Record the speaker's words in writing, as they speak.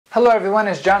Hello everyone,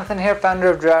 it's Jonathan here, founder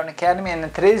of Driving Academy, and in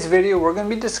today's video we're going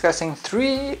to be discussing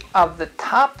 3 of the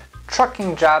top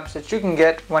trucking jobs that you can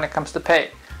get when it comes to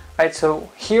pay. Right,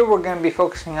 so here we're going to be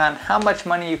focusing on how much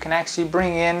money you can actually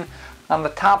bring in on the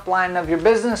top line of your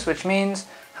business, which means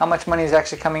how much money is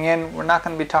actually coming in. We're not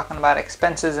going to be talking about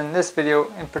expenses in this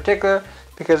video in particular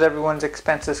because everyone's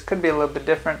expenses could be a little bit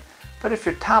different. But if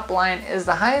your top line is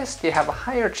the highest, you have a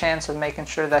higher chance of making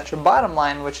sure that your bottom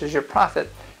line, which is your profit,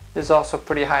 is also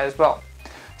pretty high as well.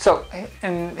 So,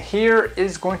 and here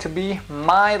is going to be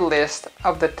my list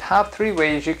of the top 3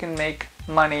 ways you can make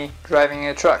money driving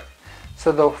a truck.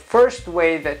 So the first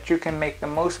way that you can make the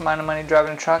most amount of money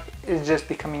driving a truck is just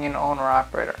becoming an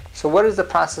owner-operator. So what is the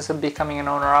process of becoming an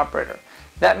owner-operator?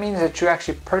 That means that you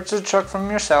actually purchase a truck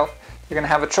from yourself. You're going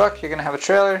to have a truck, you're going to have a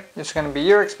trailer, it's going to be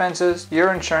your expenses,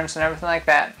 your insurance and everything like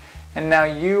that. And now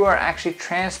you are actually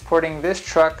transporting this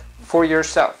truck for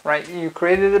yourself, right? You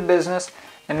created a business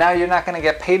and now you're not going to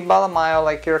get paid by the mile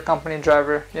like you're a company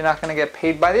driver. You're not going to get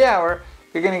paid by the hour.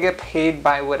 You're going to get paid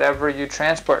by whatever you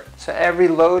transport. So every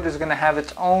load is going to have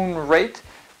its own rate,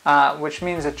 which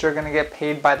means that you're going to get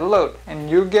paid by the load. And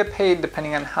you get paid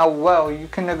depending on how well you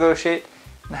can negotiate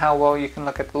and how well you can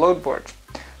look at the load boards.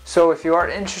 So if you are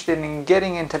interested in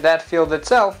getting into that field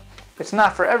itself, it's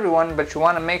not for everyone, but you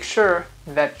want to make sure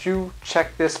that you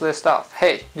check this list off.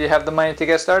 Hey, do you have the money to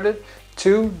get started?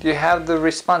 2, do you have the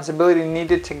responsibility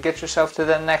needed to get yourself to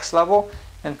the next level?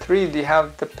 And 3, do you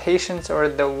have the patience or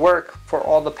the work for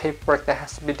all the paperwork that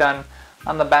has to be done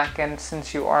on the back end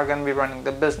since you are going to be running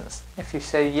the business? If you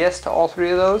say yes to all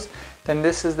 3 of those, then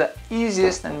this is the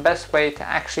easiest and best way to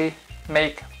actually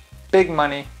make big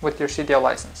money with your CDL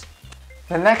license.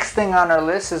 The next thing on our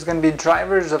list is going to be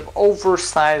drivers of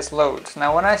oversized loads.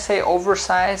 Now when I say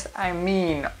oversized, I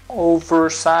mean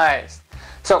oversized.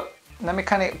 So let me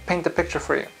kind of paint the picture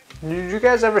for you. Did you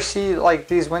guys ever see like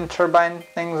these wind turbine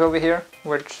things over here,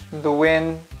 which the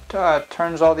wind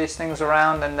turns all these things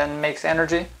around and then makes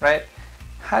energy, right?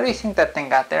 How do you think that thing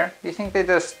got there? Do you think they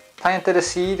just planted a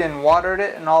seed and watered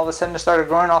it and all of a sudden it started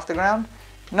growing off the ground?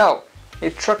 No, a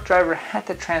truck driver had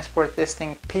to transport this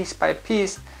thing piece by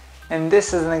piece. And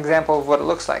this is an example of what it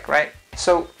looks like, right?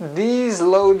 So these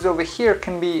loads over here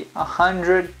can be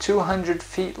 100, 200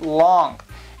 feet long.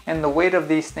 And the weight of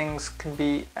these things can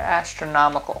be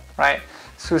astronomical, right?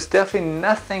 So it's definitely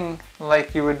nothing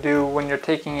like you would do when you're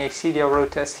taking a CDL road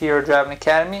test here at Driving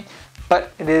Academy,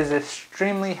 but it is an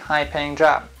extremely high paying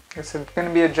job. It's going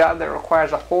to be a job that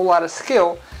requires a whole lot of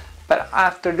skill, but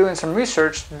after doing some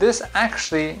research, this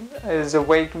actually is a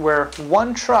way where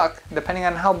one truck, depending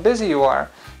on how busy you are,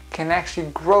 can actually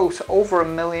gross over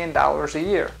 $1 million a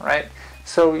year, right?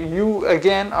 So you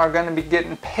again are going to be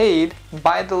getting paid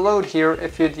by the load here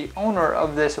if you're the owner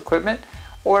of this equipment,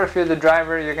 or if you're the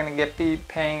driver, you're going to be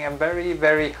paying a very,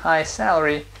 very high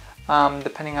salary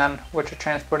depending on what you're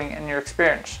transporting and your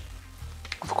experience.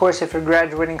 Of course, if you're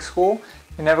graduating school,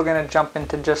 you're never going to jump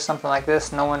into just something like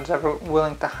this. No one's ever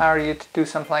willing to hire you to do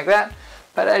something like that.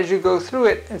 But as you go through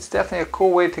it, it's definitely a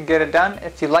cool way to get it done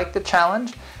if you like the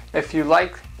challenge, if you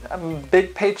like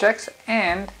big paychecks,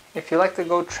 and if you like to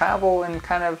go travel and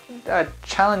kind of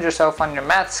challenge yourself on your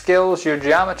math skills, your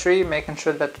geometry, making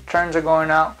sure that the turns are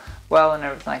going out well and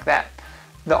everything like that.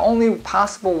 The only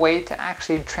possible way to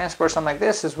actually transport something like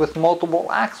this is with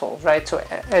multiple axles, right? So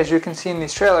as you can see in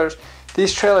these trailers,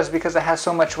 because it has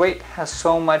so much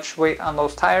weight on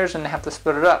those tires, and they have to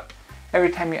split it up.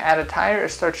 Every time you add a tire, it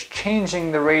starts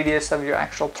changing the radius of your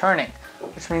actual turning,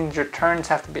 which means your turns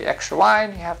have to be extra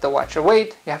wide. You have to watch your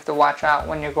weight. You have to watch out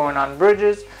when you're going on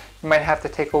bridges. You might have to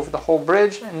take over the whole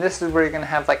bridge, and this is where you're going to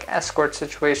have like escort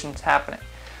situations happening.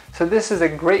 So this is a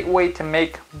great way to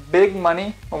make big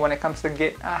money when it comes to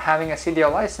having a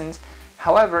CDL license.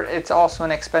 However, it's also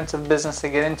an expensive business to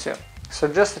get into. So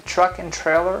just a truck and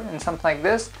trailer and something like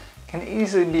this can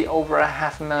easily be over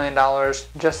 $500,000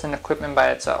 just in equipment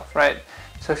by itself, right?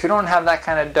 So if you don't have that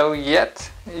kind of dough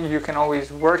yet, you can always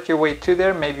work your way to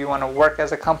there. Maybe you want to work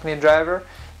as a company driver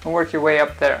and work your way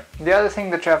up there. The other thing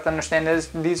that you have to understand is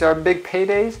these are big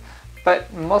paydays,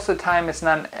 but most of the time it's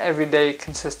not an everyday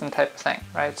consistent type of thing,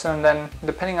 right? So then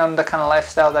depending on the kind of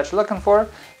lifestyle that you're looking for,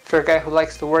 if you're a guy who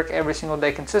likes to work every single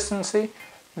day consistency,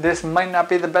 this might not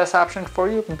be the best option for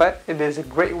you, but it is a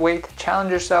great way to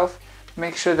challenge yourself.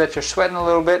 Make sure that you're sweating a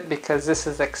little bit because this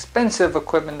is expensive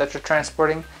equipment that you're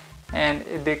transporting, and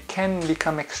it can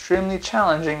become extremely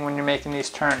challenging when you're making these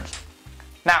turns.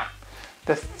 Now,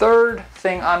 the third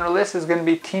thing on our list is going to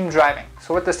be team driving.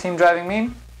 So what does team driving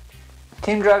mean?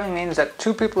 Team driving means that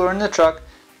 2 people are in the truck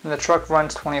and the truck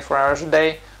runs 24 hours a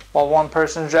day while one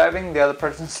person's driving, the other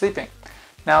person's sleeping.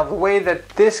 Now the way that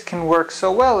this can work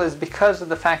so well is because of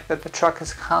the fact that the truck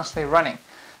is constantly running.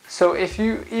 So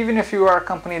even if you are a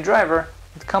company driver,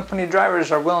 the company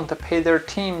drivers are willing to pay their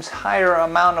teams higher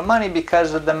amount of money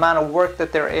because of the amount of work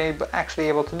that they're actually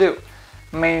able to do.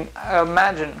 I mean,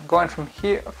 imagine going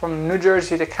from New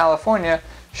Jersey to California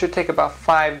should take about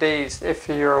 5 days if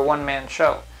you're a one-man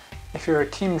show. If you're a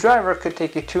team driver, it could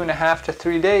take you 2.5 to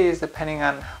 3 days depending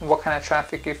on what kind of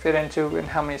traffic you fit into and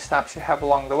how many stops you have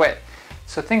along the way.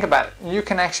 So think about it. You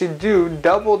can actually do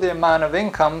double the amount of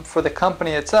income for the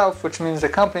company itself, which means the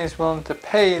company is willing to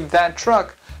pay that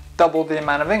truck double the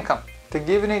amount of income. To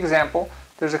give an example,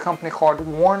 there's a company called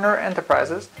Warner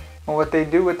Enterprises, and what they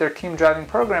do with their team driving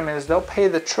program is they'll pay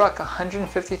the truck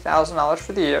 $150,000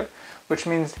 for the year, which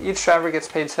means each driver gets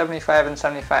paid $75,000 and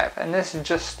 $75,000, and this is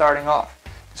just starting off.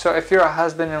 So if you're a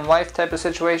husband and wife type of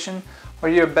situation, or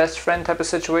you're a best friend type of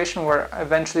situation where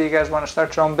eventually you guys want to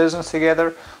start your own business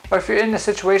together, or if you're in a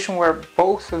situation where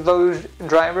both of those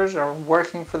drivers are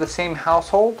working for the same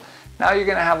household, now you're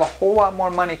going to have a whole lot more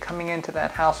money coming into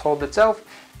that household itself,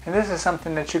 and this is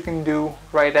something that you can do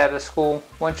right out of school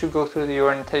once you go through the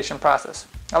orientation process.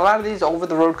 A lot of these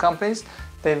over-the-road companies,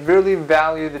 they really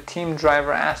value the team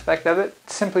driver aspect of it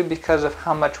simply because of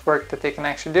how much work that they can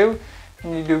actually do,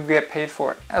 and you do get paid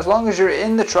for it. As long as you're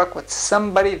in the truck with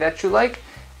somebody that you like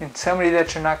and somebody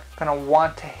that you're not going to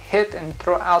want to hit and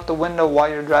throw out the window while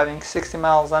you're driving 60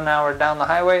 miles an hour down the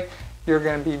highway, you're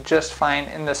going to be just fine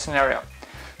in this scenario.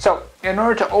 So in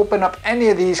order to open up any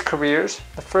of these careers,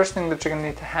 the first thing that you're going to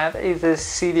need to have is this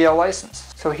CDL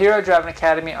license. So here at Driving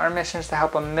Academy, our mission is to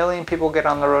help 1 million people get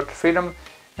on the road to freedom,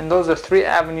 and those are 3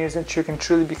 avenues that you can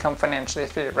truly become financially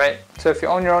free, right? So if you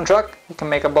own your own truck, you can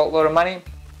make a boatload of money.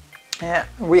 Yeah,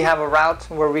 we have a route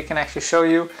where we can actually show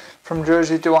you from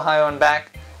Jersey to Ohio and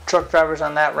back. Truck drivers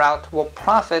on that route will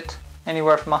profit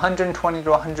anywhere from $120,000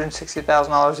 to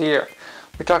 $160,000 a year.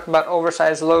 We talked about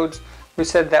oversized loads. We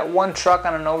said that one truck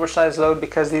on an oversized load,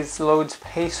 because these loads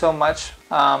pay so much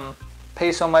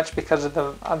because of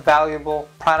the valuable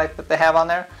product that they have on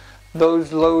there.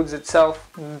 Those loads itself,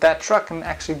 that truck can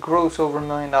actually gross over $1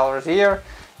 million a year.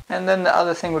 And then the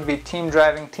other thing would be team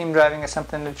driving. Team driving is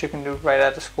something that you can do right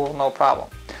out of school, no problem.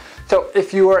 So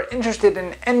if you are interested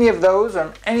in any of those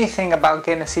or anything about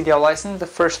getting a CDL license, the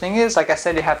first thing is, like I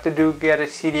said, you have to get a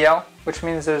CDL, which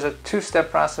means there's a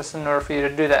 2-step process in order for you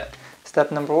to do that.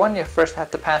 Step number 1, you first have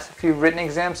to pass a few written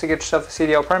exams to get yourself a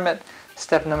CDL permit.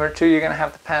 Step number 2, you're going to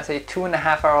have to pass a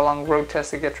 2.5-hour long road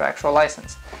test to get your actual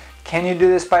license. Can you do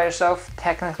this by yourself?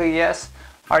 Technically, yes.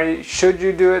 Should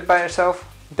you do it by yourself?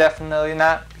 Definitely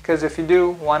not, because if you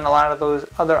do, a lot of those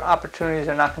other opportunities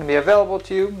are not going to be available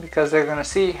to you because they're going to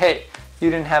see, hey, you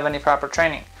didn't have any proper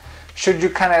training. Should you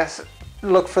kind of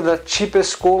look for the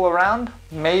cheapest school around?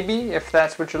 Maybe, if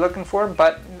that's what you're looking for,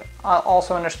 but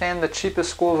also understand the cheapest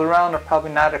schools around are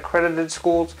probably not accredited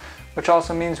schools, which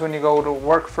also means when you go to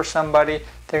work for somebody,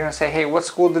 they're going to say, hey, what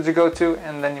school did you go to?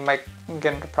 And then you might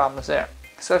get into problems there.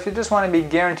 So if you just want to be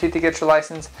guaranteed to get your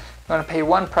license, you want to pay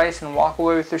one price and walk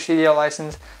away with your CDL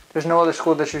license, there's no other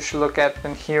school that you should look at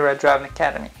than here at Driving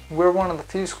Academy. We're one of the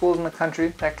few schools in the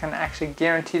country that can actually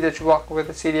guarantee that you walk away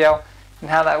with a CDL. And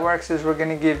how that works is we're going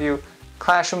to give you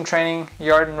classroom training,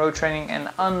 yard and road training, and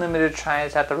unlimited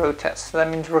tries at the road test. So that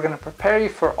means we're going to prepare you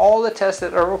for all the tests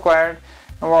that are required,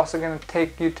 and we're also going to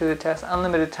take you to the test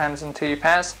unlimited times until you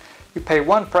pass. You pay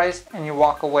one price and you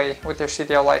walk away with your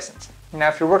CDL license. Now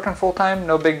if you're working full-time,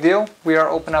 no big deal. We are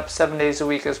open up 7 days a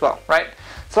week as well, right?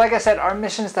 So like I said, our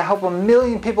mission is to help 1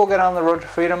 million people get on the road to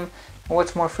freedom. And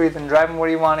what's more free than driving where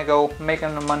you want to go,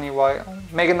 making the money while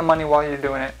you're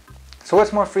doing it. So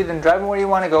what's more free than driving where you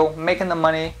want to go, making the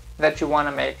money that you want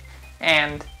to make,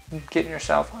 and getting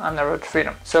yourself on the road to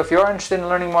freedom. So if you are interested in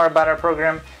learning more about our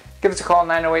program, give us a call,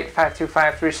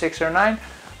 908-525-3609,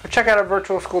 or check out our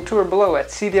virtual school tour below at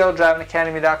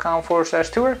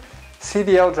cdldrivingacademy.com/tour,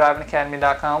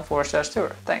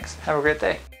 cdldrivingacademy.com/tour. Thanks. Have a great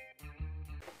day.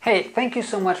 Hey, thank you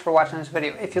so much for watching this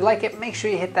video. If you like it, make sure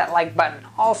you hit that like button.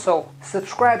 Also,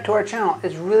 subscribe to our channel.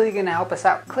 It's really going to help us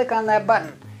out. Click on that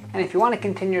button. And if you want to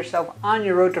continue yourself on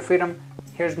your road to freedom,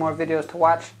 here's more videos to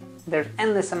watch. There's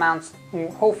endless amounts.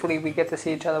 Hopefully we get to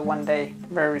see each other one day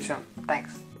very soon.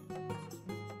 Thanks.